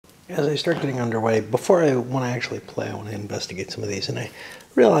as I start getting underway, when I actually play, I want to investigate some of these, and I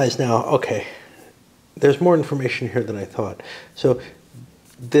realize now, okay, there's more information here than I thought. So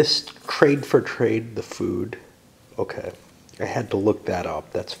this trade for trade, the food, okay, I had to look that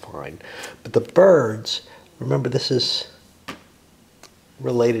up, that's fine. But the birds, remember this is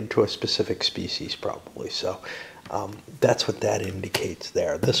related to a specific species probably, so that's what that indicates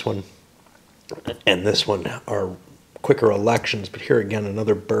there. This one and this one are quicker elections, but here again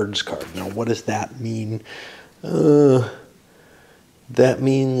another birds card. Now what does that mean? That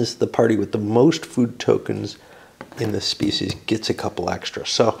means the party with the most food tokens in this species gets a couple extra.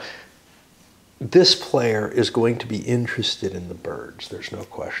 So this player is going to be interested in the birds, there's no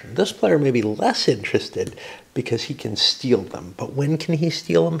question. This player may be less interested because he can steal them. But when can he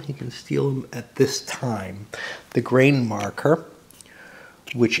steal them? He can steal them at this time. The grain marker,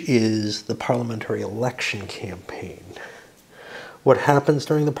 which is the parliamentary election campaign. What happens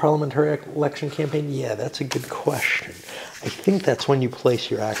during the parliamentary election campaign? Yeah, that's a good question. I think that's when you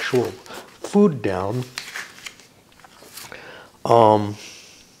place your actual food down.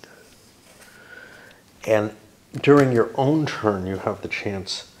 And during your own turn, you have the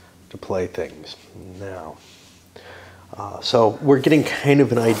chance to play things. Now, so we're getting kind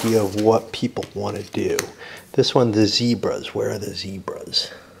of an idea of what people want to do. This one, the zebras. Where are the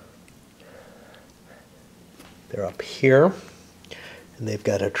zebras? They're up here, and they've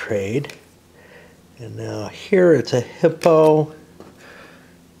got a trade. And now here it's a hippo.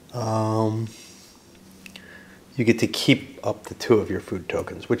 You get to keep up to 2 of your food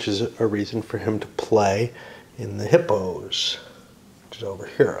tokens, which is a reason for him to play in the hippos, which is over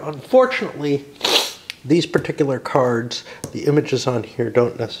here. Unfortunately, these particular cards, the images on here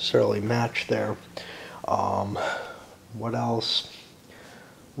don't necessarily match there. What else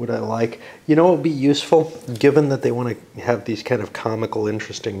would I like? You know what would be useful, given that they want to have these kind of comical,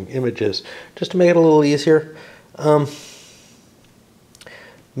 interesting images, just to make it a little easier?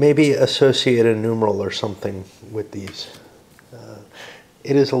 Maybe associate a numeral or something with these.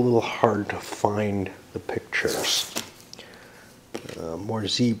 It is a little hard to find the pictures. More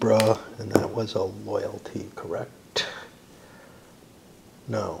zebra, and that was a loyalty, correct?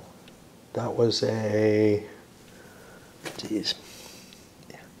 No, that was a, geez.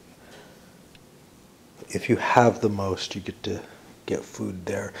 Yeah. If you have the most, you get to get food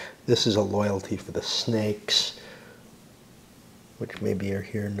there. This is a loyalty for the snakes, which maybe are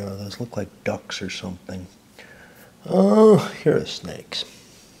here. No, those look like ducks or something. Oh, here are snakes.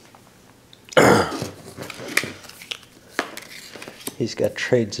 He's got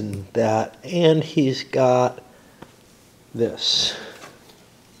trades in that, and he's got this,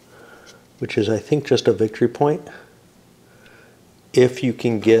 which is, I think, just a victory point if you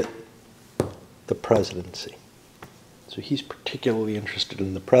can get the presidency. So he's particularly interested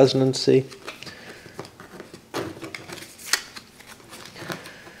in the presidency.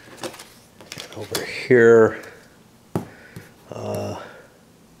 Over here,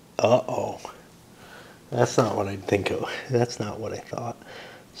 uh-oh, that's not what I'd think of. That's not what I thought.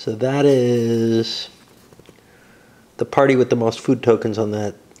 So that is the party with the most food tokens on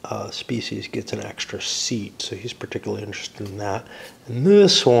that species gets an extra seat, so he's particularly interested in that. And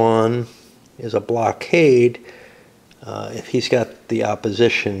this one is a blockade. If he's got the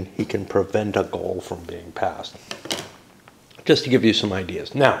opposition, he can prevent a goal from being passed. Just to give you some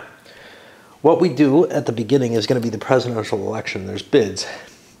ideas. Now, what we do at the beginning is going to be the presidential election. There's bids.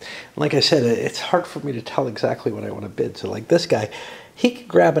 Like I said, it's hard for me to tell exactly what I want to bid. So like this guy, he could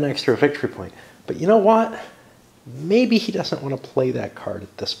grab an extra victory point. But you know what? Maybe he doesn't want to play that card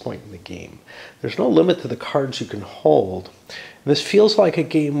at this point in the game. There's no limit to the cards you can hold. And this feels like a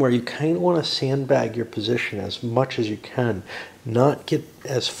game where you kind of want to sandbag your position as much as you can, not get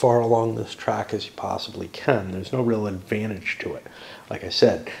as far along this track as you possibly can. There's no real advantage to it. Like I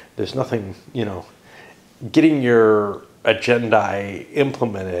said, there's nothing, you know, getting your agenda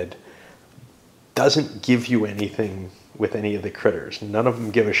implemented doesn't give you anything with any of the critters. None of them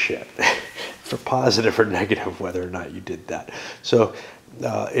give a shit for positive or negative whether or not you did that. So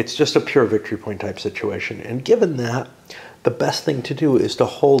it's just a pure victory point type situation. And given that, the best thing to do is to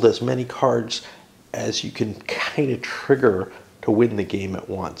hold as many cards as you can kind of trigger to win the game at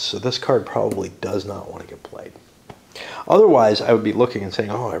once. So this card probably does not want to get played. Otherwise, I would be looking and saying,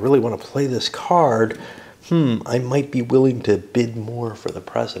 oh, I really want to play this card. I might be willing to bid more for the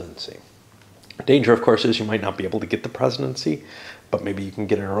presidency. Danger, of course, is you might not be able to get the presidency, but maybe you can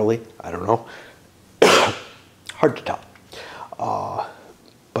get it early. I don't know. Hard to tell.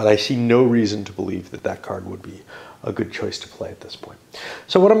 But I see no reason to believe that that card would be a good choice to play at this point.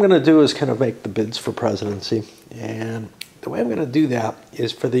 So what I'm going to do is kind of make the bids for presidency, and the way I'm going to do that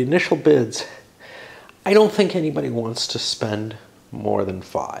is for the initial bids, I don't think anybody wants to spend more than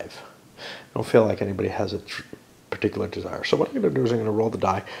 5. I don't feel like anybody has a particular desire. So what I'm going to do is I'm going to roll the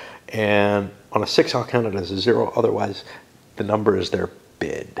die, and on a 6 I'll count it as a 0, otherwise the number is their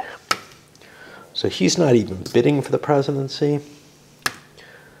bid. So he's not even bidding for the presidency.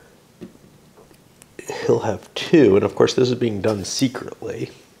 He'll have 2, and of course this is being done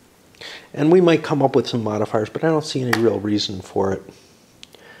secretly. And we might come up with some modifiers, but I don't see any real reason for it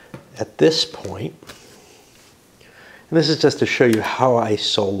at this point. And this is just to show you how I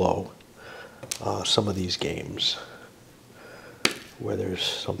solo some of these games where there's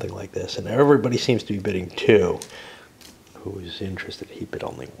something like this. And everybody seems to be bidding 2. Who is interested? He bid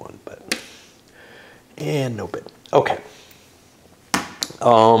only 1, but... And no bid. Okay.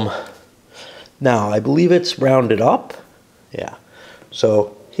 Now, I believe it's rounded up. Yeah.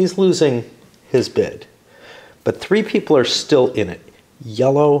 So he's losing his bid. But 3 people are still in it.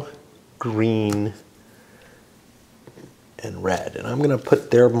 Yellow, green, and red. And I'm going to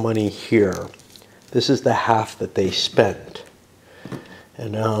put their money here. This is the half that they spent.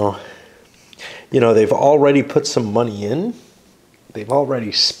 And now, you know, they've already put some money in. They've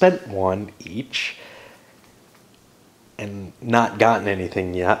already spent 1 each and not gotten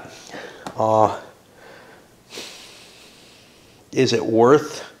anything yet. Is it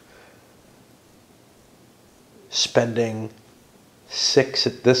worth spending 6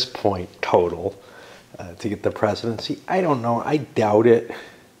 at this point total to get the presidency? I don't know. I doubt it.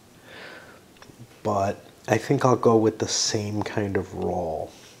 But I think I'll go with the same kind of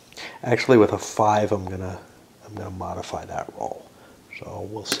roll. Actually, with a 5, I'm gonna modify that roll. So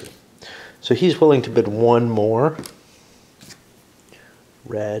we'll see. So he's willing to bid 1 more.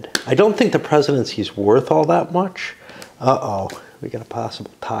 Red. I don't think the presidency's worth all that much. Uh-oh, we got a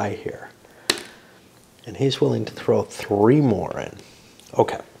possible tie here. And he's willing to throw 3 more in.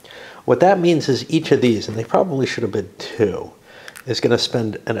 Okay. What that means is each of these, and they probably should have bid 2, is going to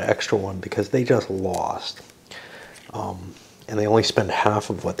spend an extra 1 because they just lost. And they only spend half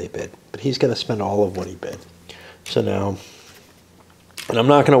of what they bid. But he's going to spend all of what he bid. So now, and I'm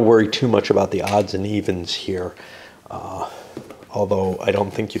not going to worry too much about the odds and evens here, although I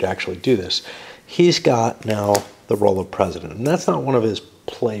don't think you'd actually do this. He's got now the role of president, and that's not one of his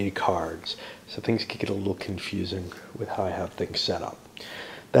play cards. So things could get a little confusing with how I have things set up.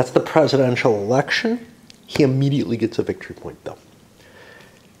 That's the presidential election. He immediately gets a victory point, though.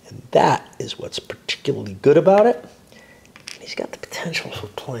 And that is what's particularly good about it. And he's got the potential for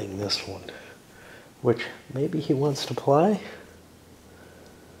playing this one, which maybe he wants to play.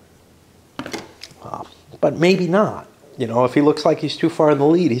 But maybe not. You know, if he looks like he's too far in the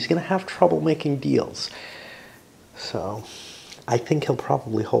lead, he's going to have trouble making deals. So I think he'll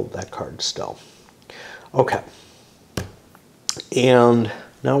probably hold that card still. Okay. And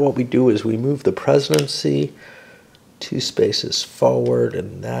now what we do is we move the presidency 2 spaces forward,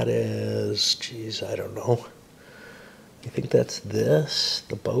 and that is, geez, I don't know. I think that's this,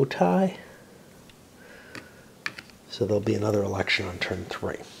 the bow tie. So there'll be another election on turn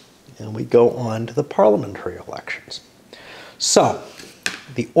 3. And we go on to the parliamentary elections. So,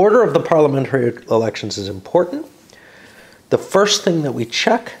 the order of the parliamentary elections is important. The first thing that we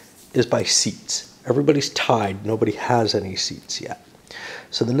check is by seats. Everybody's tied. Nobody has any seats yet.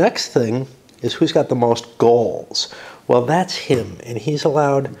 So the next thing is who's got the most goals. Well, that's him, and he's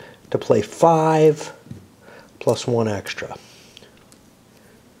allowed to play 5 plus 1 extra.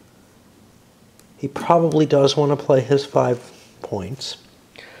 He probably does want to play his 5 points.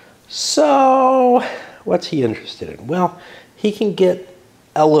 So, what's he interested in? Well, he can get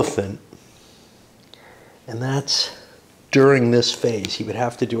elephant, and that's during this phase. He would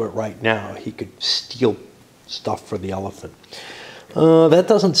have to do it right now. He could steal stuff for the elephant. That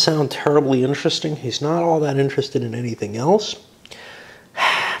doesn't sound terribly interesting. He's not all that interested in anything else.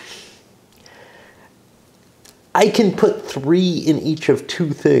 I can put 3 in each of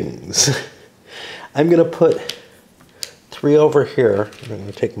 2 things. I'm going to put 3 over here. I'm going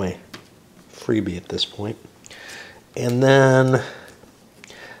to take my freebie at this point. And then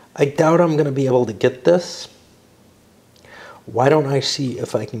I doubt I'm going to be able to get this. Why don't I see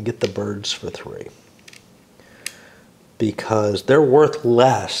if I can get the birds for 3? Because they're worth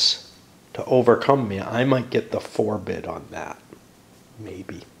less to overcome me. I might get the 4 bid on that.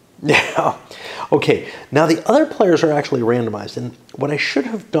 Maybe. Yeah. Okay, now the other players are actually randomized. And what I should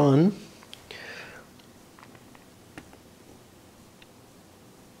have done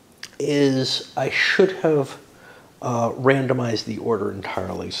is I should have randomized the order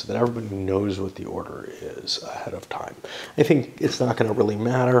entirely so that everybody knows what the order is ahead of time. I think it's not going to really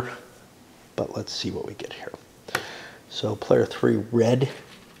matter, but let's see what we get here. So player 3, red,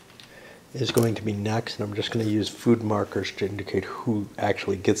 is going to be next, and I'm just going to use food markers to indicate who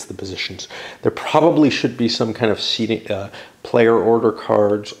actually gets the positions. There probably should be some kind of seating, player order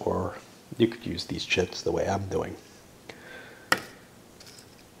cards, or you could use these chits the way I'm doing.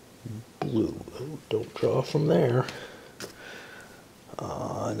 Blue. Oh, don't draw from there.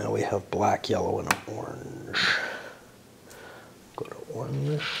 Now we have black, yellow, and orange. Go to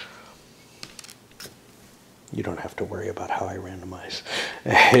orange. You don't have to worry about how I randomize.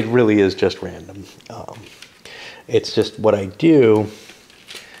 It really is just random. It's just what I do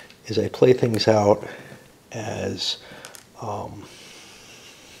is I play things out as, I'll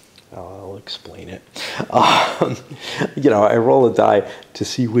explain it. You know, I roll a die to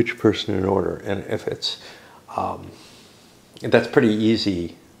see which person in order. And if it's, that's pretty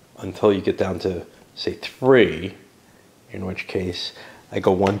easy until you get down to, say, 3, in which case I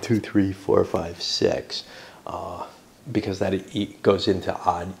go 1, 2, 3, 4, 5, 6. Because that goes into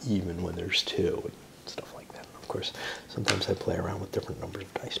odd even when there's 2 and stuff like that. Of course, sometimes I play around with different numbers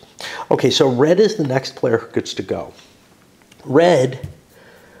of dice. Okay, so red is the next player who gets to go. Red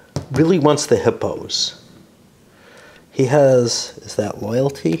really wants the hippos. He has, is that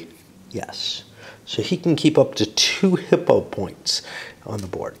loyalty? Yes. So he can keep up to 2 hippo points on the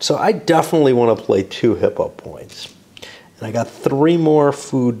board. So I definitely want to play 2 hippo points. And I got 3 more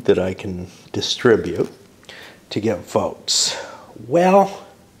food that I can distribute to get votes. Well,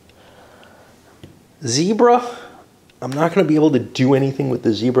 zebra, I'm not going to be able to do anything with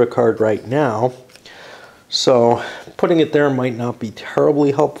the zebra card right now, so putting it there might not be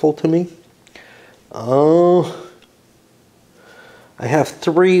terribly helpful to me. I have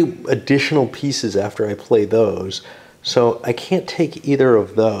 3 additional pieces after I play those, so I can't take either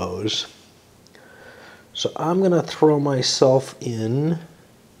of those. So I'm going to throw myself in.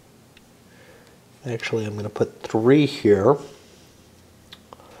 Actually, I'm going to put 3 here.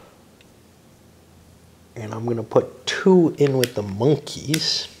 And I'm going to put 2 in with the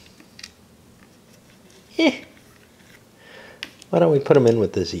monkeys. Why don't we put them in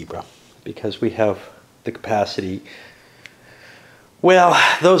with the zebra? Because we have the capacity. Well,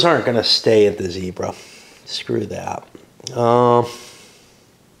 those aren't going to stay at the zebra. Screw that.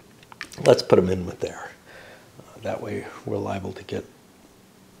 Let's put them in with there. That way we're liable to get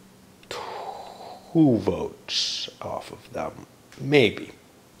 2 votes off of them. Maybe.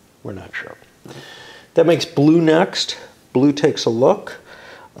 We're not sure. That makes blue next. Blue takes a look.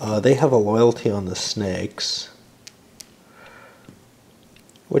 They have a loyalty on the snakes,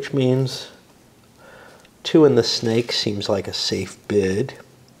 which means 2 in the snake seems like a safe bid.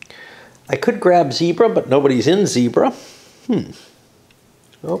 I could grab zebra, but nobody's in zebra.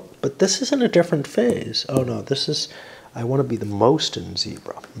 Oh, but this is in a different phase. Oh no, this is, I want to be the most in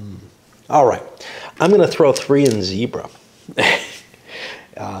zebra. All right, I'm going to throw 3 in zebra.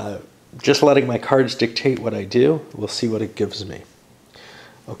 Just letting my cards dictate what I do. We'll see what it gives me.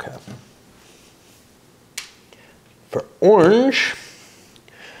 Okay. For orange,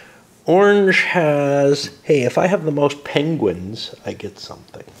 orange has, hey, if I have the most penguins, I get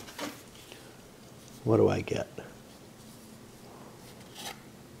something. What do I get?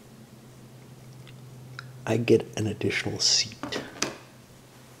 I get an additional seat.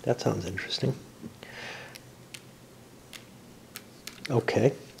 That sounds interesting.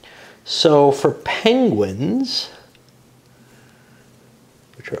 Okay. So for penguins,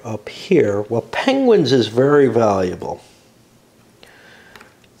 which are up here, well, penguins is very valuable.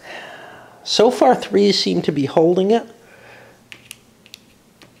 So far, 3 seem to be holding it.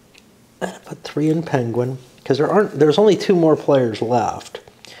 I'm going to put 3 in penguin, because there's only 2 more players left.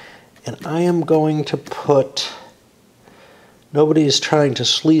 And I am going to put, nobody's trying to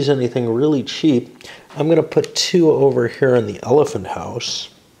sleaze anything really cheap. I'm going to put 2 over here in the elephant house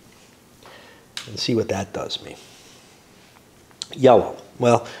and see what that does me. Yellow.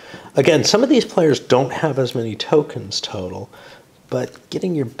 Well, again, some of these players don't have as many tokens total, but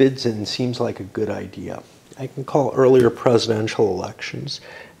getting your bids in seems like a good idea. I can call earlier presidential elections,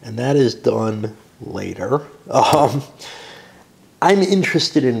 and that is done later. I'm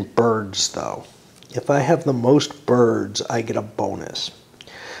interested in birds, though. If I have the most birds, I get a bonus.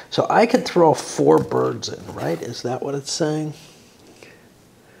 So I could throw 4 birds in, right? Is that what it's saying?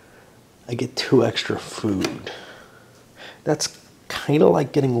 I get 2 extra food. That's kind of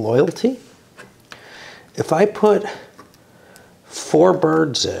like getting loyalty. If I put 4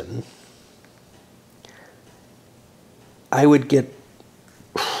 birds in, I would get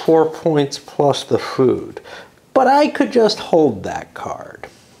 4 points plus the food. But I could just hold that card,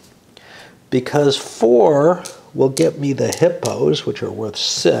 because 4 will get me the hippos, which are worth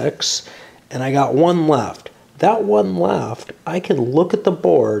 6, and I got 1 left. that one left, I can look at the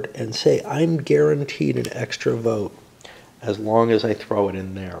board and say I'm guaranteed an extra vote as long as I throw it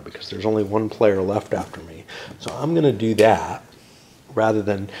in there, because there's only one player left after me. So I'm going to do that rather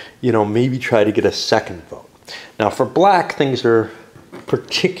than, maybe try to get a second vote. Now for black, things are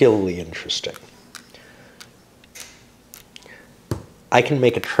particularly interesting. I can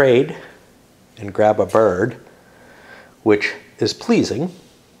make a trade and grab a bird, which is pleasing.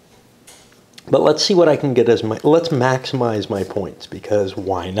 But let's see what I can get as let's maximize my points, because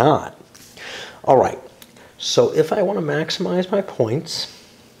why not? All right, so if I want to maximize my points,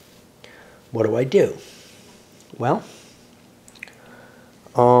 what do? Well,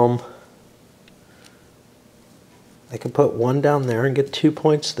 I could put one down there and get 2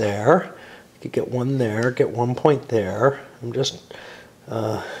 points there. I could get one there, get 1 point there. I'm just,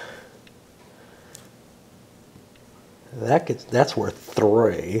 that's worth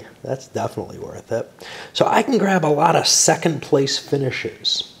 3. That's definitely worth it. So I can grab a lot of second place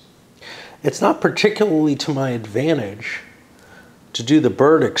finishes. It's not particularly to my advantage to do the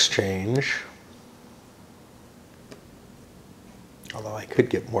bird exchange, although I could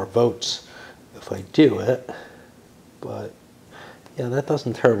get more votes if I do it. But yeah, that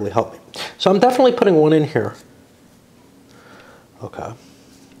doesn't terribly help me. So I'm definitely putting one in here. Okay,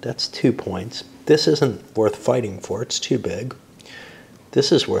 that's 2 points. This isn't worth fighting for, it's too big.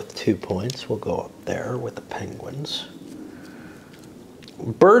 This is worth 2 points. We'll go up there with the penguins.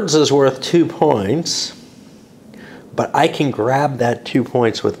 Birds is worth 2 points, but I can grab that 2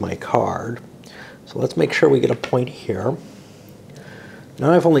 points with my card. So let's make sure we get a point here.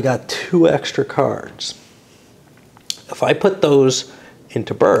 Now I've only got 2 extra cards. If I put those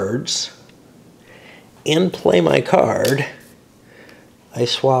into birds and play my card, I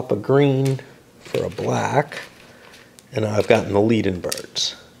swap a green for a black, and I've gotten the lead in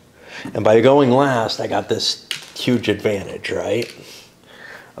birds. And by going last, I got this huge advantage, right?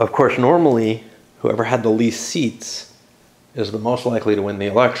 Of course, normally, whoever had the least seats is the most likely to win the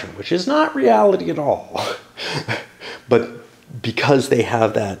election, which is not reality at all. But because they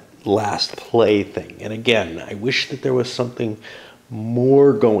have that last play thing. And again, I wish that there was something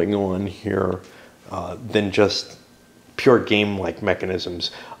more going on here than just pure game-like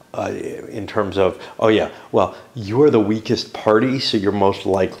mechanisms in terms of, oh yeah, well, you're the weakest party, so you're most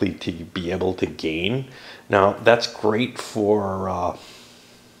likely to be able to gain. Now, that's great for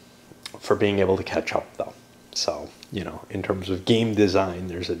being able to catch up, though. So, in terms of game design,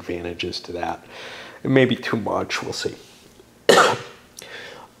 there's advantages to that. It may be too much, we'll see.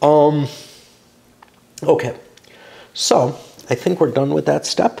 Okay, so I think we're done with that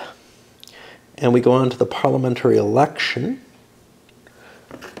step, and we go on to the parliamentary election,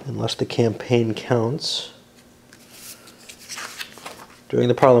 unless the campaign counts. During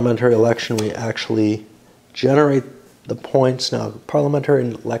the parliamentary election, we actually generate the points. Now, the parliamentary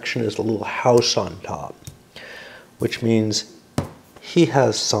election is a little house on top, which means he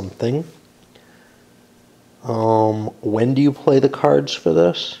has something. When do you play the cards for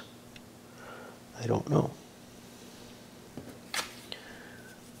this? I don't know.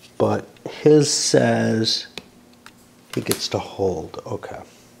 But his says he gets to hold. Okay.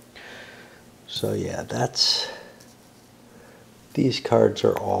 So yeah, these cards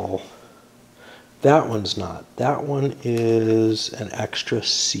are all, that one's not. That one is an extra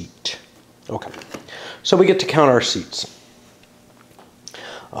seat. Okay. So we get to count our seats.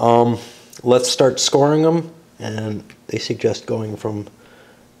 Let's start scoring them, and they suggest going from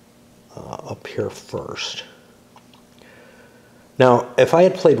up here first. Now, if I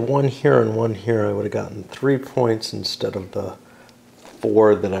had played one here and one here, I would have gotten 3 points instead of the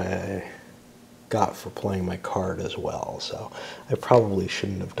 4 that I got for playing my card as well. So I probably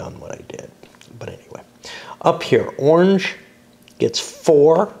shouldn't have done what I did. But anyway, up here, orange gets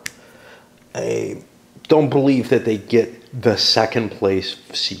 4. I don't believe that they get the second place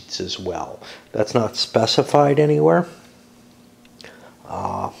seats as well. That's not specified anywhere.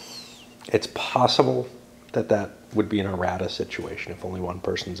 It's possible that that would be an errata situation. If only one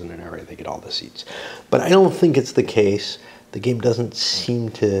person's in an area, they get all the seats. But I don't think it's the case. The game doesn't seem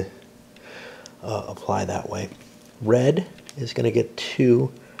to apply that way. Red is going to get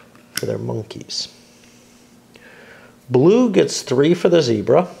 2 for their monkeys. Blue gets 3 for the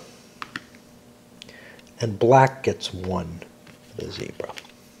zebra. And black gets 1 for the zebra.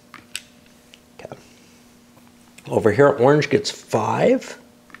 Okay. Over here, orange gets 5.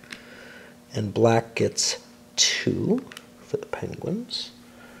 And black gets 2 for the penguins.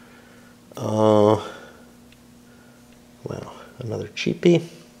 Well, another cheapie.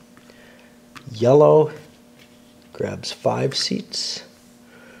 Yellow grabs 5 seats.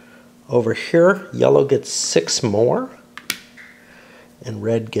 Over here, yellow gets 6 more, and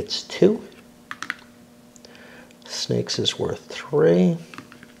red gets 2. Snakes is worth 3.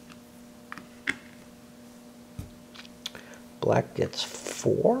 Black gets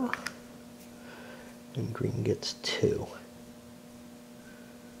 4, and green gets 2.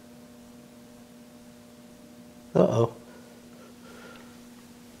 Uh-oh.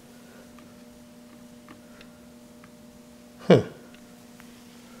 Huh.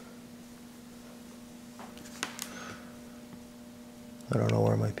 I don't know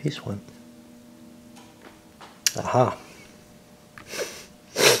where my piece went. Aha.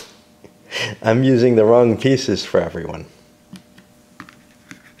 I'm using the wrong pieces for everyone.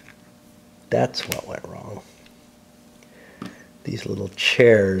 That's what went wrong. These little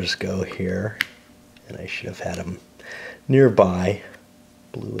chairs go here, and I should have had them nearby.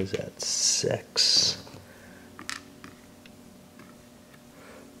 Blue is at 6.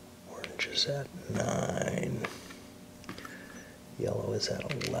 Orange is at 9. Yellow is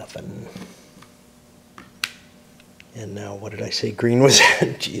at 11. And now, what did I say green was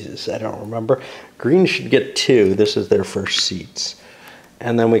at? Jesus, I don't remember. Green should get 2. This is their first seats.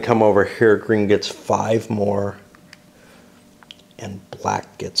 And then we come over here, green gets 5 more, and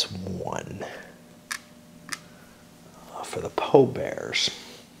black gets 1 for the Poe Bears.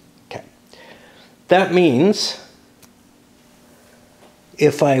 Okay. That means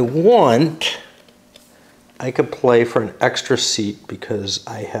if I want, I could play for an extra seat because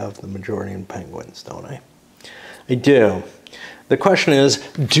I have the majority in penguins, don't I? I do. The question is,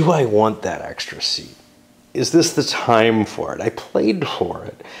 do I want that extra seat? Is this the time for it? I played for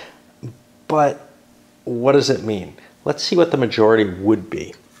it, but what does it mean? Let's see what the majority would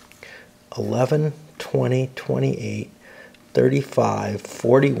be. 11, 20, 28, 35,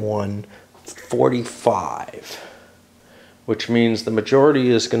 41, 45, which means the majority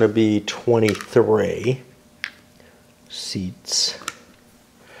is going to be 23 seats,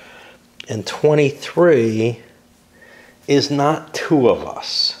 and 23 is not 2 of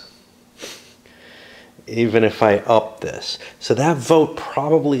us, even if I up this. So that vote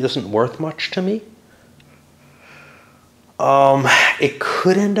probably isn't worth much to me. It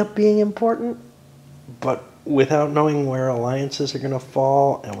could end up being important, but without knowing where alliances are going to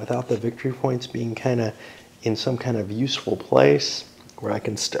fall and without the victory points being kind of in some kind of useful place where I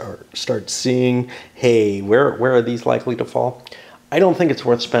can start seeing, hey, where are these likely to fall? I don't think it's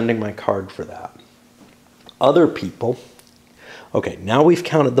worth spending my card for that. Other people, okay, now we've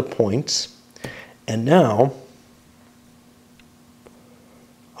counted the points, and now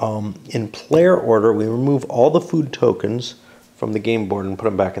in player order, we remove all the food tokens from the game board and put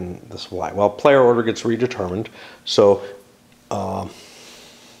them back in the supply. Well, player order gets redetermined, so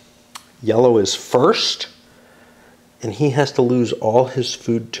yellow is first, and he has to lose all his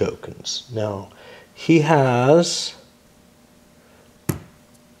food tokens. Now, he has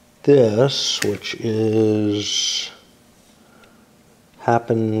this, which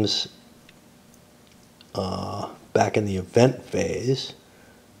happens back in the event phase.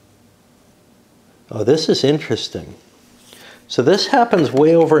 Oh, this is interesting. So this happens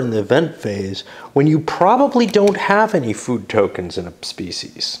way over in the event phase when you probably don't have any food tokens in a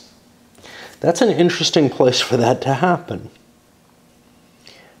species. That's an interesting place for that to happen.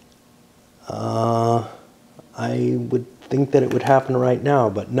 I would think that it would happen right now,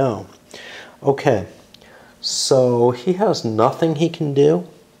 but no. Okay, so he has nothing he can do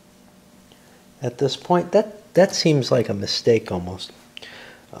at this point. That seems like a mistake almost.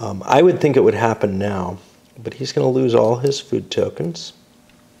 I would think it would happen now, but he's going to lose all his food tokens.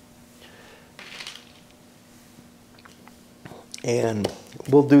 And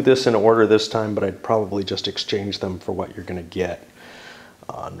we'll do this in order this time, but I'd probably just exchange them for what you're going to get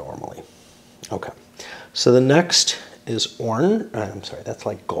normally. Okay, so the next is orange. I'm sorry, that's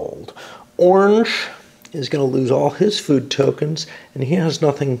like gold. Orange is going to lose all his food tokens, and he has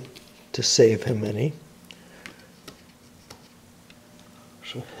nothing to save him any.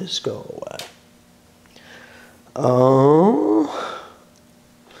 So his go away.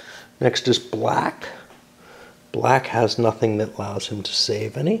 Next is black. Black has nothing that allows him to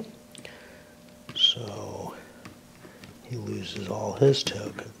save any. So he loses all his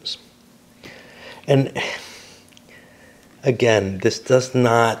tokens. And again, this does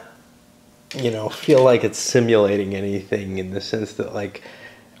not, feel like it's simulating anything in the sense that, like,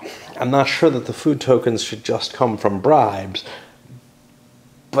 I'm not sure that the food tokens should just come from bribes.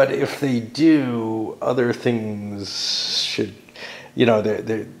 But if they do, other things should,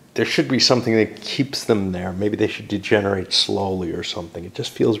 there should be something that keeps them there. Maybe they should degenerate slowly or something. It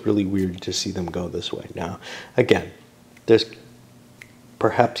just feels really weird to see them go this way. Now, again, there's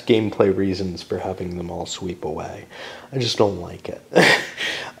perhaps gameplay reasons for having them all sweep away. I just don't like it.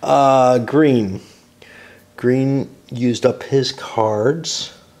 Green. Green used up his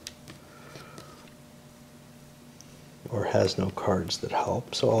cards, or has no cards that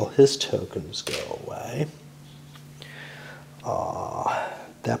help, so all his tokens go away.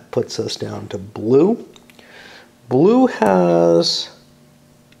 That puts us down to blue. Blue has,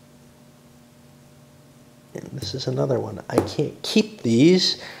 and this is another one, I can't keep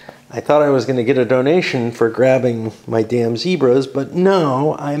these. I thought I was going to get a donation for grabbing my damn zebras, but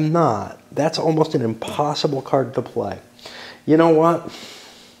no, I'm not. That's almost an impossible card to play. You know what?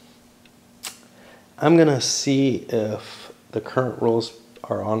 I'm going to see if the current rules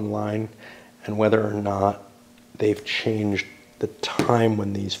are online and whether or not they've changed the time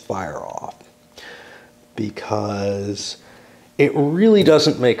when these fire off. Because it really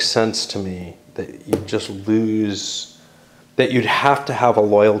doesn't make sense to me that you just lose, that you'd have to have a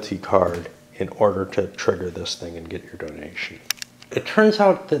loyalty card in order to trigger this thing and get your donation. It turns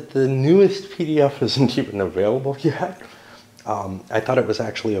out that the newest PDF isn't even available yet. I thought it was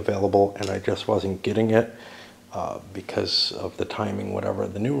actually available and I just wasn't getting it because of the timing, whatever.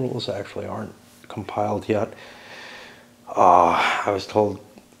 The new rules actually aren't compiled yet. I was told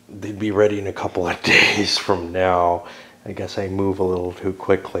they'd be ready in a couple of days from now. I guess I move a little too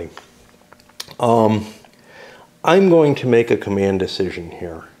quickly. I'm going to make a command decision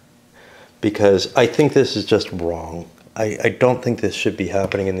here because I think this is just wrong. I don't think this should be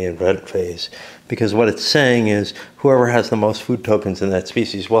happening in the event phase because what it's saying is whoever has the most food tokens in that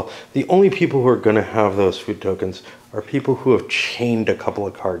species. Well, the only people who are going to have those food tokens are people who have chained a couple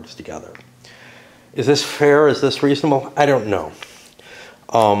of cards together. Is this fair? Is this reasonable? I don't know.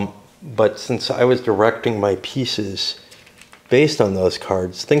 But since I was directing my pieces based on those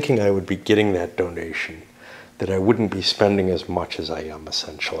cards, thinking I would be getting that donation, that I wouldn't be spending as much as I am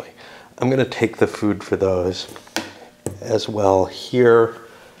essentially. I'm going to take the food for those as well. Here,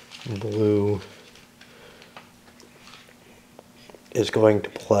 blue is going to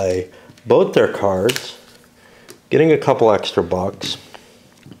play both their cards, getting a couple extra bucks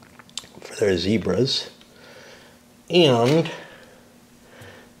for their zebras, and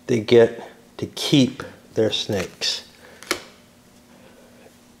they get to keep their snakes.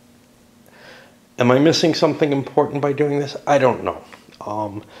 Am I missing something important by doing this? I don't know.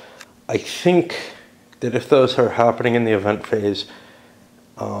 I think that if those are happening in the event phase,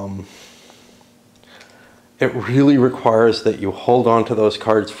 it really requires that you hold on to those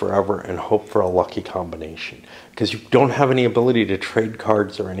cards forever and hope for a lucky combination, because you don't have any ability to trade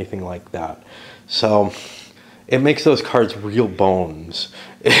cards or anything like that. So it makes those cards real bones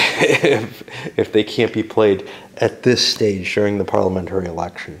if they can't be played at this stage during the parliamentary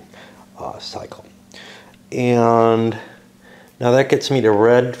election cycle. And now that gets me to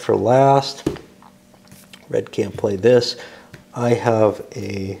red for last. Red can't play this. I have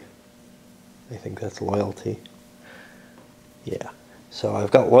a, I think that's loyalty. Yeah, so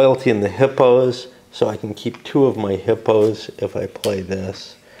I've got loyalty in the hippos, so I can keep 2 of my hippos if I play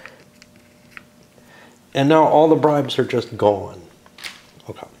this. And now all the bribes are just gone.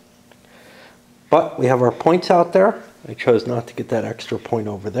 Okay. But we have our points out there. I chose not to get that extra point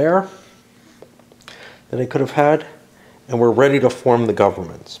over there that I could have had. And we're ready to form the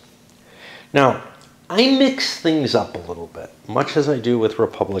governments. Now, I mix things up a little bit, much as I do with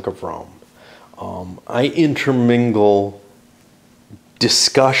Republic of Rome. I intermingle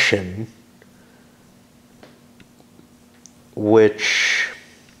discussion, which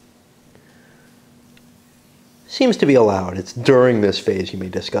seems to be allowed. It's during this phase you may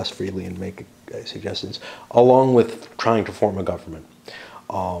discuss freely and make suggestions, along with trying to form a government.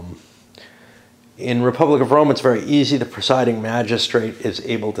 In Republic of Rome, it's very easy. The presiding magistrate is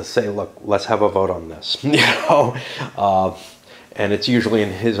able to say, look, let's have a vote on this. You know, and it's usually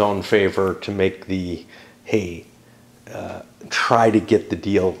in his own favor to make the, hey, try to get the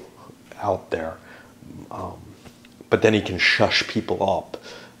deal out there. But then he can shush people up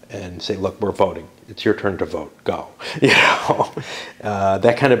and say, look, we're voting. It's your turn to vote. Go. You know,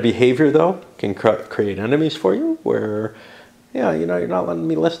 that kind of behavior, though, can create enemies for you where, yeah, you know, you're not letting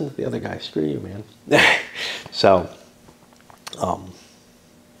me listen to the other guy. Screw you, man. So,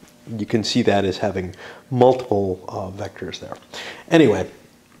 you can see that as having multiple vectors there. Anyway,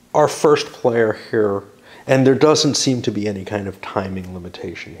 our first player here, and there doesn't seem to be any kind of timing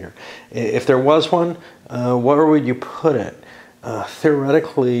limitation here. If there was one, where would you put it?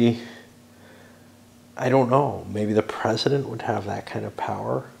 Theoretically, I don't know. Maybe the president would have that kind of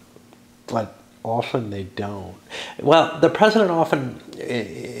power, but Often they don't. Well, the president often,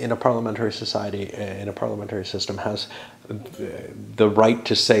 in a parliamentary society, in a parliamentary system, has the right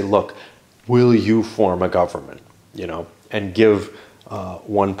to say, look, will you form a government, you know, and give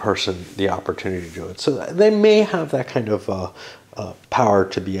one person the opportunity to do it. So they may have that kind of power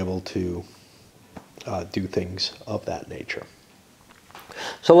to be able to do things of that nature.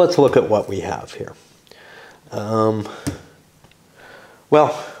 So let's look at what we have here.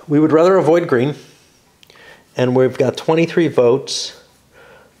 Well, we would rather avoid green, and we've got 23 votes.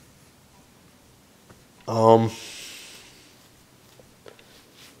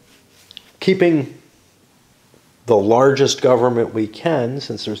 Keeping the largest government we can,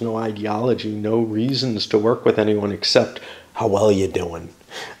 since there's no ideology, no reasons to work with anyone except how well you doing.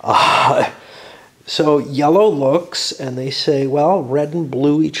 So yellow looks, and they say, well, red and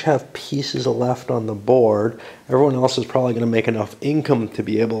blue each have pieces left on the board. Everyone else is probably going to make enough income to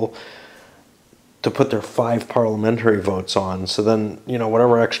be able to put their 5 parliamentary votes on. So then, you know,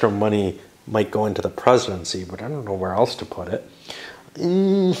 whatever extra money might go into the presidency, but I don't know where else to put it.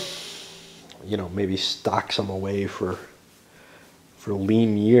 You know, maybe stock some away for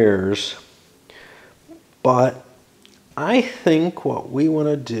lean years. But I think what we want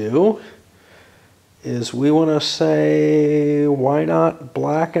to do is we want to say, why not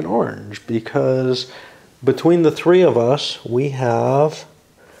black and orange? Because between the 3 of us, we have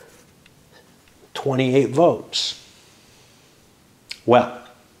 28 votes. Well,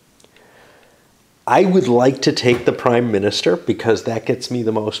 I would like to take the prime minister because that gets me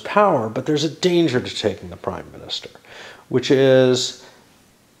the most power, but there's a danger to taking the prime minister, which is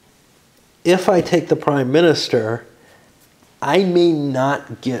if I take the prime minister, I may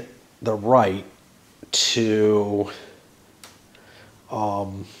not get the right to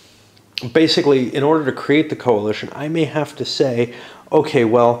basically, in order to create the coalition, I may have to say, okay,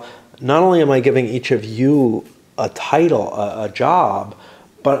 well, not only am I giving each of you a title, a job,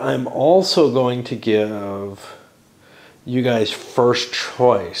 but I'm also going to give you guys first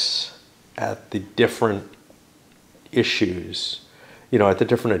choice at the different issues, you know, at the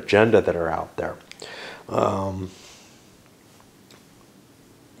different agenda that are out there.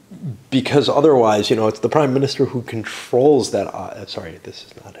 Because otherwise, you know, it's the prime minister who controls that. Sorry, this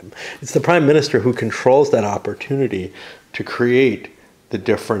is not him. It's the prime minister who controls that opportunity to create the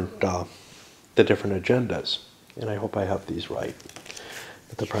different agendas. And I hope I have these right.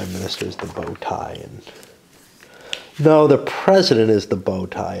 That the prime minister is the bow tie, and no, the president is the bow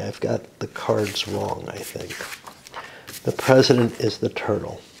tie. I've got the cards wrong, I think. The president is the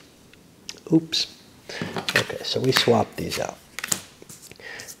turtle. Oops. Okay, so we swapped these out.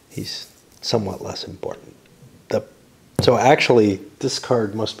 He's somewhat less important. So actually, this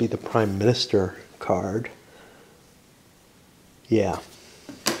card must be the prime minister card. Yeah.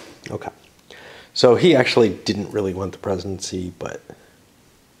 Okay. So he actually didn't really want the presidency, but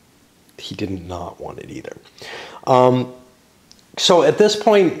he did not want it either. So at this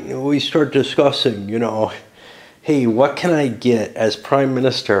point, we start discussing, you know, hey, what can I get as prime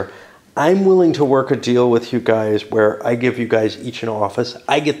minister? I'm willing to work a deal with you guys where I give you guys each an office.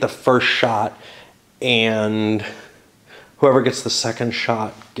 I get the first shot, and whoever gets the second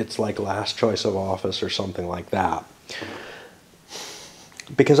shot gets like last choice of office or something like that.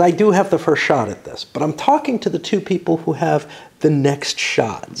 Because I do have the first shot at this, but I'm talking to the 2 people who have the next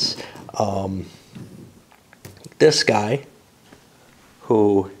shots. This guy,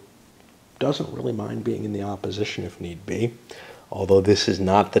 who doesn't really mind being in the opposition if need be, although this is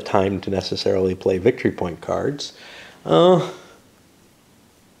not the time to necessarily play victory point cards. I'm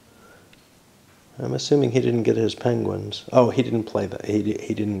assuming he didn't get his penguins. Oh, he didn't play that.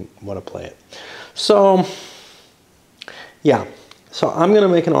 He didn't want to play it. So, yeah. So I'm going to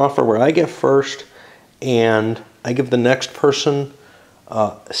make an offer where I get first, and I give the next person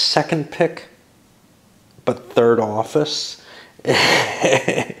second pick, but third office.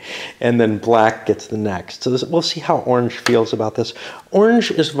 And then black gets the next. So we'll see how orange feels about this.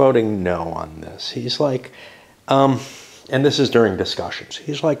 Orange is voting no on this. He's like, and this is during discussions.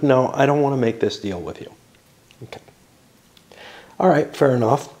 He's like, no, I don't want to make this deal with you. Okay. All right, fair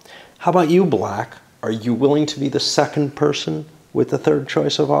enough. How about you, black? Are you willing to be the second person with the third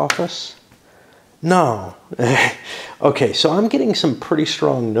choice of office? No. Okay, so I'm getting some pretty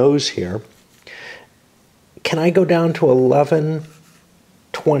strong no's here. Can I go down to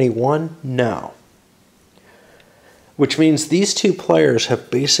 11-21? No. Which means these 2 players have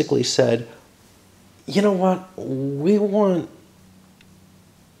basically said, you know what, we want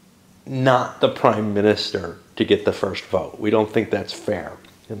not the prime minister to get the first vote. We don't think that's fair.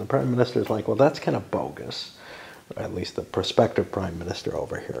 And the prime minister is like, well, that's kind of bogus. Or at least the prospective prime minister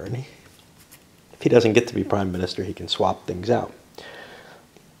over here. And If he doesn't get to be prime minister, he can swap things out.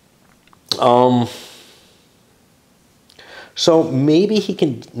 So maybe he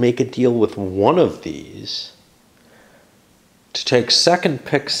can make a deal with one of these to take second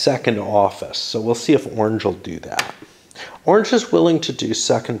pick, second office. So we'll see if Orange will do that. Orange is willing to do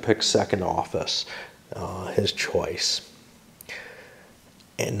second pick, second office, his choice.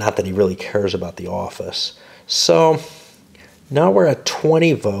 And not that he really cares about the office. So now we're at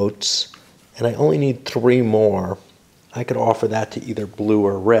 20 votes, and I only need 3 more. I could offer that to either blue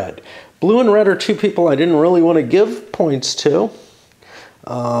or red. Blue and red are 2 people I didn't really want to give points to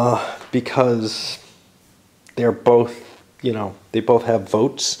because they're both, you know, they both have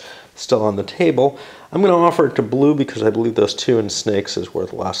votes still on the table. I'm going to offer it to blue because I believe those 2 in snakes is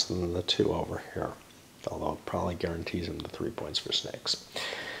worth less than the 2 over here. Although it probably guarantees him the 3 points for snakes.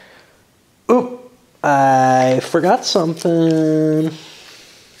 Oop, I forgot something.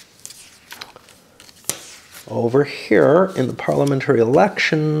 Over here in the parliamentary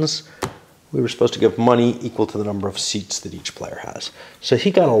elections, we were supposed to give money equal to the number of seats that each player has. So he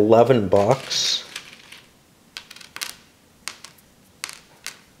got 11 bucks.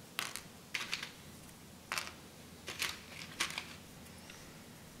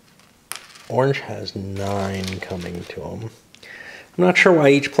 Orange has 9 coming to him. I'm not sure why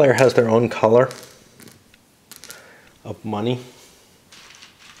each player has their own color of money.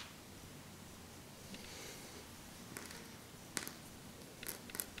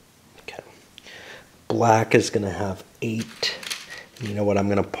 Okay. Black is going to have 8. And you know what? I'm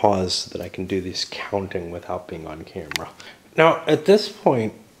going to pause so that I can do this counting without being on camera. Now, at this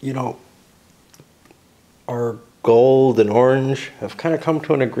point, you know, our gold and orange have kind of come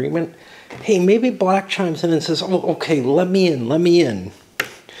to an agreement. Hey, maybe black chimes in and says, oh, okay, let me in, let me in.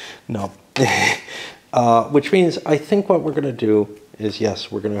 No. Which means I think what we're going to do is, yes,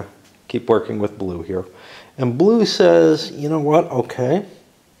 we're going to keep working with blue here. And blue says, you know what, okay,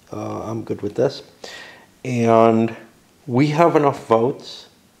 I'm good with this. And we have enough votes.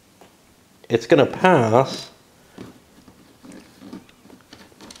 It's going to pass.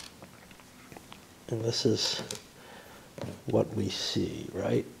 And this is what we see,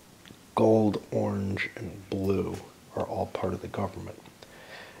 right? Gold, orange, and blue are all part of the government.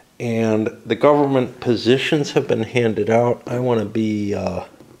 And the government positions have been handed out. I want to be the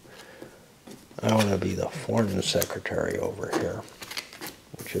foreign secretary over here,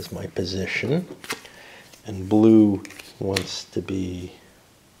 which is my position. And blue wants to be,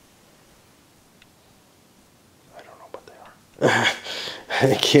 I don't know what they are.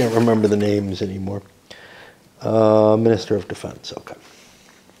 I can't remember the names anymore. Minister of Defense, okay.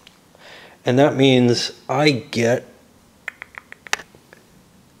 And that means I get,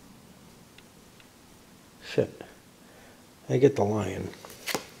 I get the lion,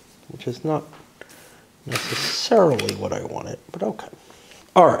 which is not necessarily what I wanted, but okay.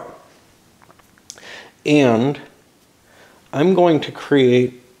 All right. And I'm going to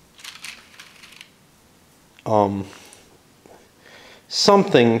create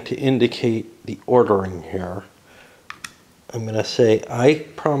something to indicate the ordering here. I'm going to say I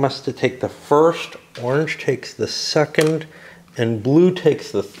promise to take the first, orange takes the second, and blue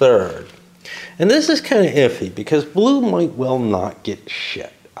takes the third. And this is kind of iffy because blue might well not get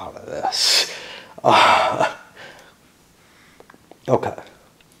shit out of this. Okay.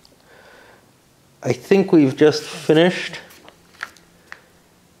 I think we've just finished.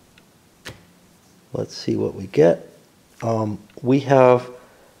 Let's see what we get. We have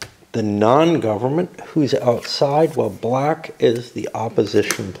the non-government who's outside, while black is the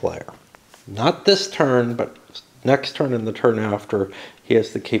opposition player. Not this turn, but next turn and the turn after, he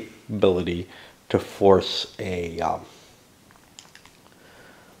has the capability to force a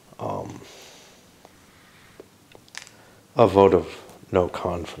vote of no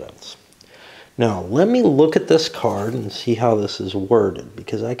confidence. Now, let me look at this card and see how this is worded,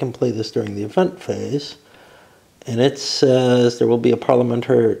 because I can play this during the event phase, and it says there will be a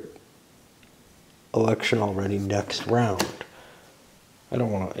parliamentary election already next round. I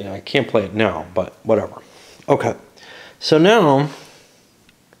don't want to, I can't play it now, but whatever. Okay, so now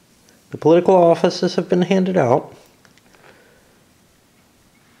the political offices have been handed out.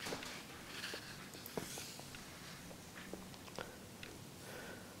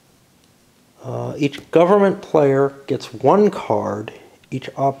 Each government player gets 1 card, each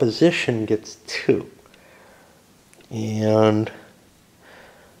opposition gets 2. And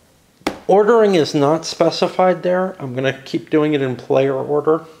ordering is not specified there. I'm going to keep doing it in player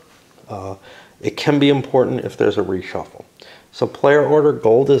order. It can be important if there's a reshuffle. So player order,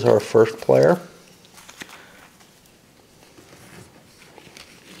 gold is our first player.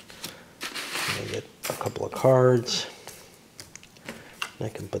 I get a couple of cards. I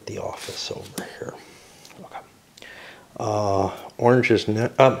can put the office over here. Okay. Orange is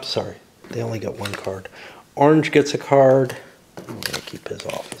sorry, they only get one card. Orange gets a card. I'm going to keep his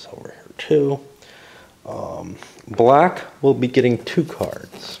office over here too. Black will be getting 2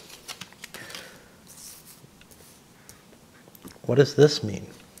 cards. What does this mean?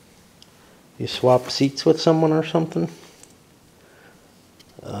 You swap seats with someone or something?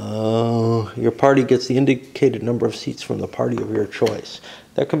 Your party gets the indicated number of seats from the party of your choice.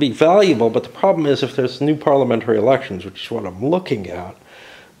 That could be valuable, but the problem is if there's new parliamentary elections, which is what I'm looking at,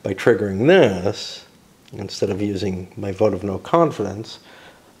 by triggering this, instead of using my vote of no confidence,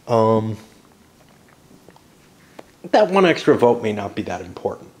 that one extra vote may not be that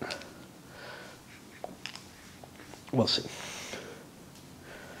important. We'll see.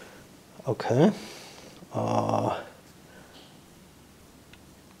 Okay.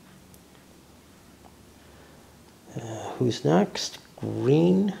 Who's next?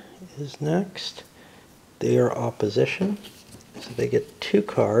 Green is next. They are opposition. So they get 2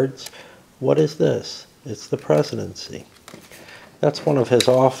 cards. What is this? It's the presidency. That's one of his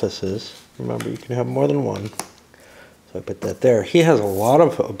offices. Remember, you can have more than one. So I put that there. He has a lot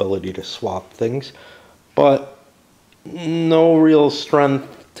of ability to swap things, but no real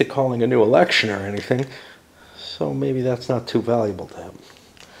strength to calling a new election or anything. So maybe that's not too valuable to him.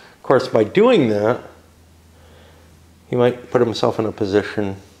 Of course, by doing that, he might put himself in a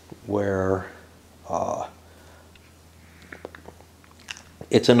position where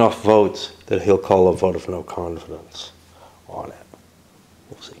it's enough votes that he'll call a vote of no confidence on it.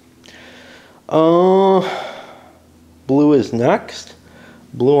 We'll see. Blue is next.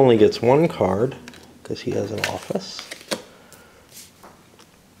 Blue only gets 1 card because he has an office.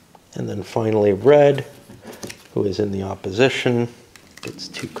 And then finally red, who is in the opposition, gets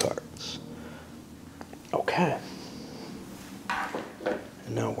 2 cards. Okay.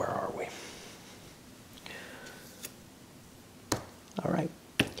 And now where are we? All right.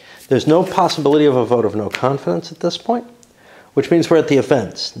 There's no possibility of a vote of no confidence at this point, which means we're at the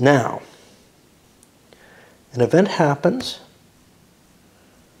events. Now, an event happens.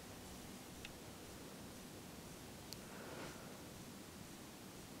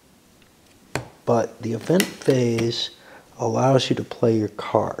 But the event phase allows you to play your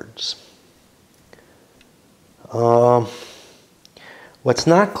cards. What's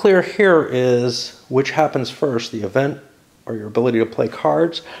not clear here is which happens first, the event or your ability to play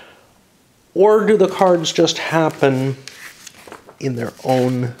cards, or do the cards just happen in their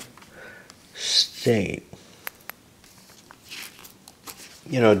own state?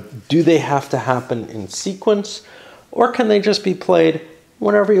 You know, do they have to happen in sequence, or can they just be played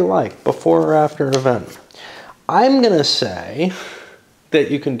whenever you like, before or after an event? I'm going to say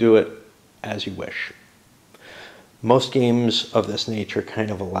that you can do it as you wish. Most games of this nature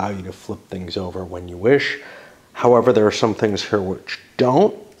kind of allow you to flip things over when you wish. However, there are some things here which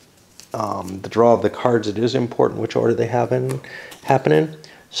don't. The draw of the cards, it is important which order they happen in.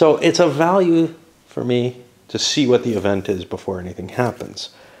 So it's a value for me to see what the event is before anything happens.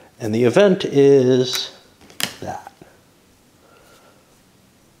 And the event is that.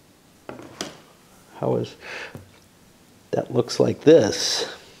 That looks like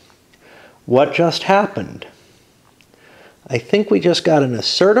this. What just happened? I think we just got an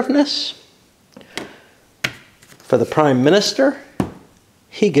assertiveness for the Prime Minister.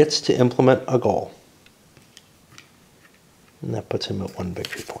 He gets to implement a goal. And that puts him at 1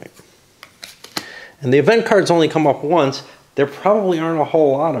 victory point. And the event cards only come up once. There probably aren't a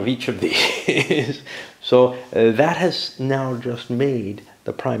whole lot of each of these. So that has now just made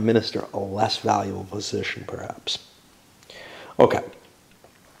the Prime Minister a less valuable position, perhaps. Okay.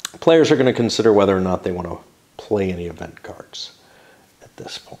 Players are going to consider whether or not they want to play any event cards at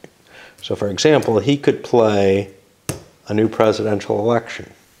this point. So, for example, he could play a new presidential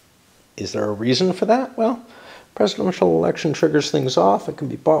election. Is there a reason for that? Well, presidential election triggers things off. It can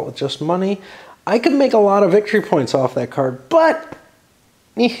be bought with just money. I could make a lot of victory points off that card, but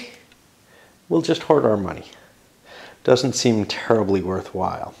we'll just hoard our money. Doesn't seem terribly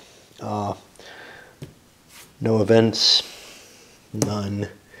worthwhile. No events, none.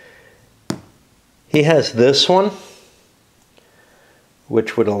 He has this one,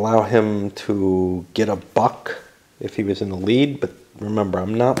 which would allow him to get a buck if he was in the lead. But remember,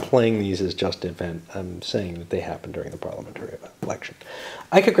 I'm not playing these as just event. I'm saying that they happen during the parliamentary election.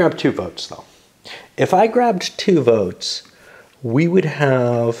 I could grab 2 votes, though. If I grabbed 2 votes, we would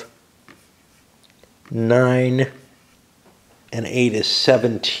have 9 and 8 is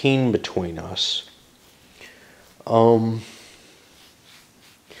 17 between us.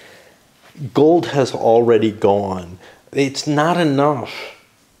 gold has already gone. It's not enough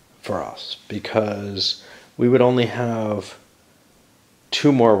for us because we would only have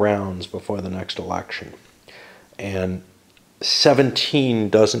 2 more rounds before the next election. And 17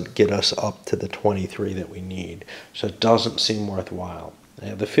 doesn't get us up to the 23 that we need, so it doesn't seem worthwhile. I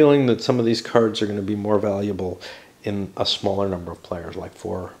have the feeling that some of these cards are going to be more valuable in a smaller number of players, like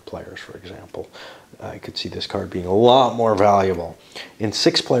 4 players, for example. I could see this card being a lot more valuable. In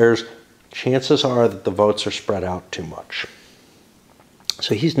 6 players, chances are that the votes are spread out too much.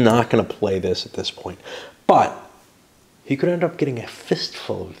 So he's not going to play this at this point. But he could end up getting a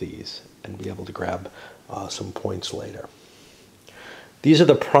fistful of these and be able to grab some points later. These are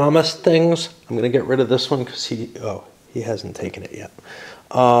the promised things. I'm going to get rid of this one because he hasn't taken it yet.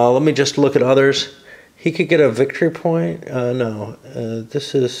 Let me just look at others. He could get a victory point. No,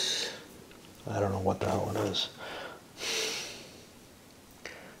 this is, I don't know what the hell it is.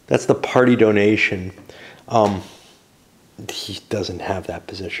 That's the party donation. He doesn't have that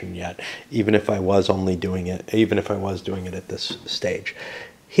position yet, even if I was doing it at this stage.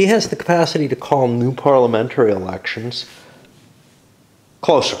 He has the capacity to call new parliamentary elections.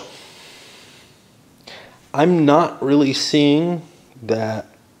 Closer. I'm not really seeing that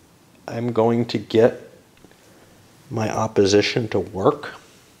I'm going to get my opposition to work,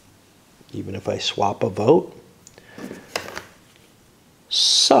 even if I swap a vote.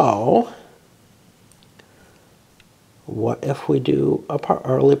 So, what if we do a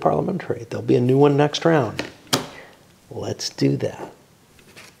early parliamentary? There'll be a new one next round. Let's do that.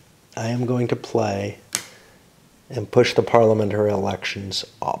 I am going to play and push the parliamentary elections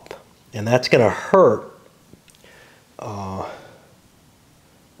up. And that's going to hurt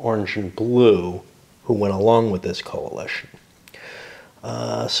orange and blue, who went along with this coalition.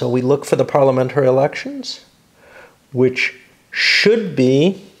 So we look for the parliamentary elections, which should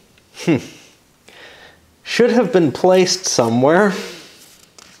have been placed somewhere.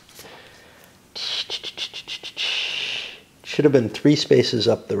 Should have been 3 spaces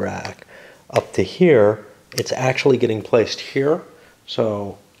up the rack, up to here. It's actually getting placed here,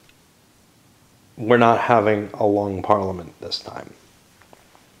 so we're not having a long parliament this time.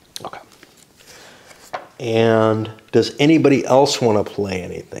 Okay. And does anybody else want to play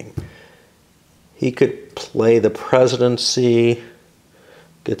anything? He could play the presidency,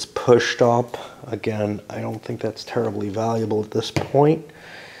 gets pushed up. Again, I don't think that's terribly valuable at this point.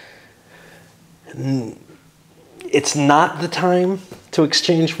 It's not the time to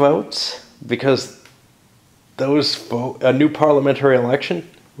exchange votes because a new parliamentary election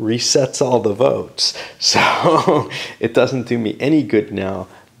resets all the votes. So it doesn't do me any good now.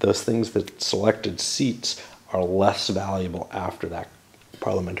 Those things that selected seats are less valuable after that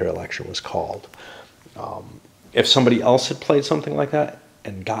parliamentary election was called. If somebody else had played something like that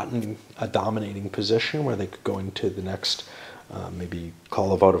and gotten a dominating position where they could go into the next, maybe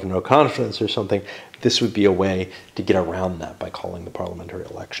call a vote of no confidence or something, this would be a way to get around that by calling the parliamentary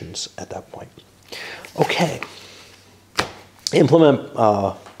elections at that point. Okay. Implement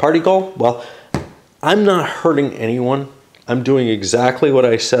party goal. Well, I'm not hurting anyone. I'm doing exactly what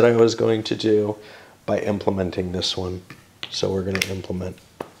I said I was going to do by implementing this one. So we're going to implement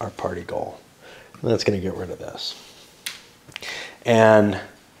our party goal. And that's going to get rid of this. And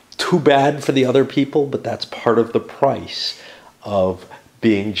too bad for the other people, but that's part of the price of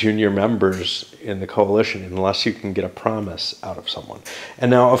being junior members in the coalition, unless you can get a promise out of someone.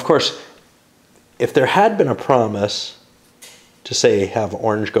 And now, of course, if there had been a promise to say have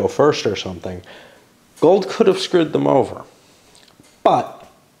orange go first or something, gold could have screwed them over. But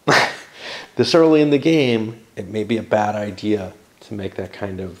this early in the game, it may be a bad idea to make that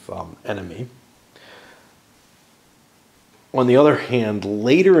kind of enemy. On the other hand,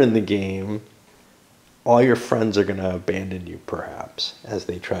 later in the game, all your friends are going to abandon you, perhaps, as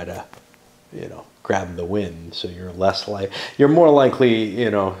they try to, grab the win. So you're more likely,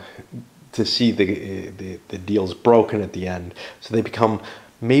 to see the deals broken at the end. So they become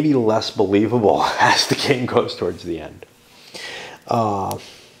maybe less believable as the game goes towards the end. And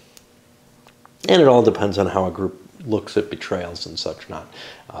it all depends on how a group looks at betrayals and such not.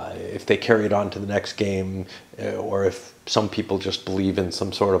 If they carry it on to the next game, or if some people just believe in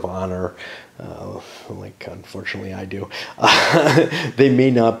some sort of honor, like unfortunately I do, they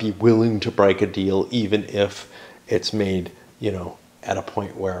may not be willing to break a deal even if it's made, at a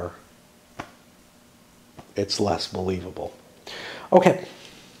point where it's less believable. Okay.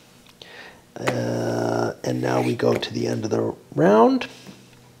 And now we go to the end of the round.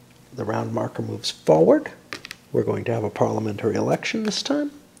 The round marker moves forward. We're going to have a parliamentary election this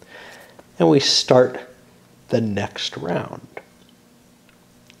time. And we start the next round.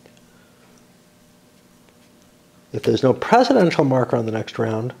 if there's no presidential marker on the next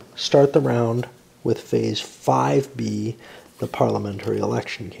round, start the round with phase 5B, the parliamentary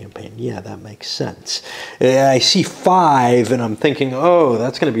election campaign. Yeah, that makes sense. I see 5 and I'm thinking, oh,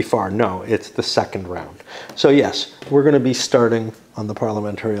 that's going to be far. No, it's the second round. So yes, we're going to be starting on the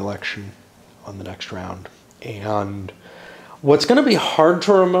parliamentary election on the next round. And what's going to be hard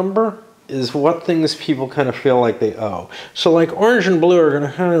to remember is what things people kind of feel like they owe. So like orange and blue are going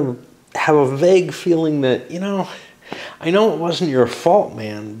to kind of have a vague feeling that, you know, I know it wasn't your fault,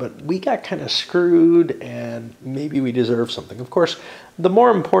 man, but we got kind of screwed and maybe we deserve something. Of course, the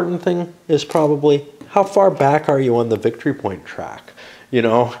more important thing is probably how far back are you on the victory point track? You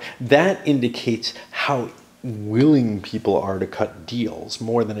know, that indicates how willing people are to cut deals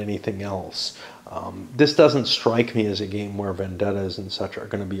more than anything else. This doesn't strike me as a game where vendettas and such are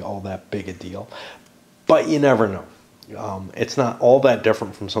going to be all that big a deal, but you never know. It's not all that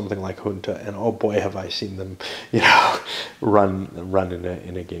different from something like Junta, and oh boy, have I seen them, you know, run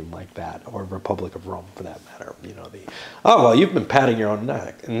in a game like that, or Republic of Rome for that matter. You know, oh well, you've been patting your own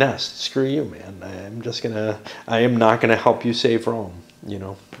nest. Screw you, man. I am not gonna help you save Rome. You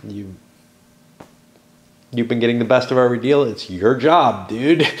know, you've been getting the best of every deal. It's your job,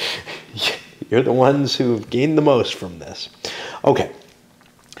 dude. You're the ones who've gained the most from this. Okay.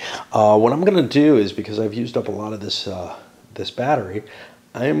 What I'm going to do is, because I've used up a lot of this this battery,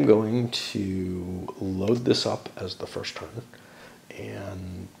 I am going to load this up as the first turn.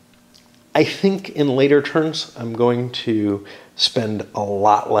 And I think in later turns, I'm going to spend a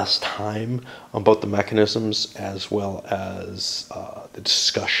lot less time on both the mechanisms as well as the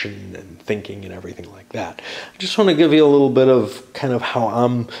discussion and thinking and everything like that. I just want to give you a little bit of kind of how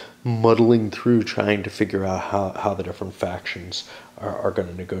I'm muddling through trying to figure out how the different factions are going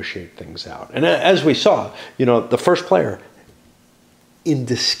to negotiate things out. And as we saw, you know, the first player in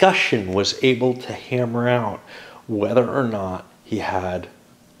discussion was able to hammer out whether or not he had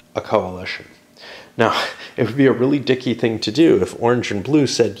a coalition. Now, it would be a really dicky thing to do if orange and blue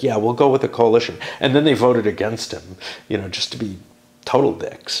said, yeah, we'll go with a coalition, and then they voted against him, you know, just to be total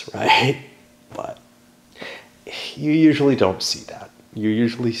dicks, right? But you usually don't see that. You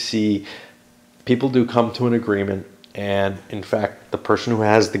usually see people do come to an agreement, and in fact, the person who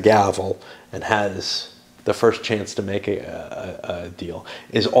has the gavel and has the first chance to make a deal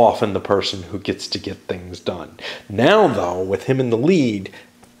is often the person who gets to get things done. Now, though, with him in the lead,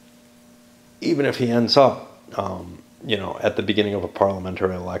 even if he ends up, you know, at the beginning of a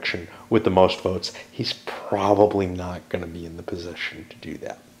parliamentary election with the most votes, he's probably not going to be in the position to do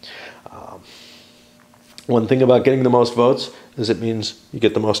that. One thing about getting the most votes is it means you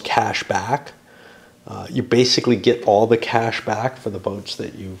get the most cash back. You basically get all the cash back for the votes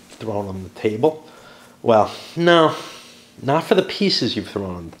that you've thrown on the table. Well, no, not for the pieces you've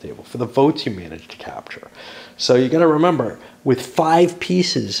thrown on the table, for the votes you managed to capture. So you got to remember, with 5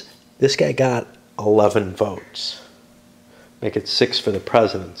 pieces, this guy got 11 votes. Make it 6 for the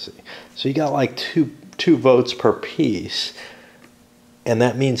presidency. So you got like two votes per piece. And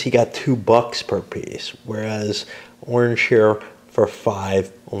that means he got $2 per piece. Whereas orange here for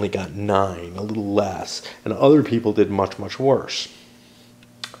 5 only got 9, a little less. And other people did much, much worse.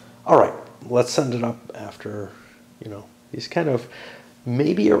 All right, let's send it up after, you know, these kind of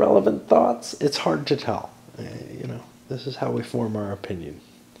maybe irrelevant thoughts. It's hard to tell. You know, this is how we form our opinion.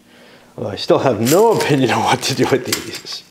 Although I still have no opinion on what to do with these.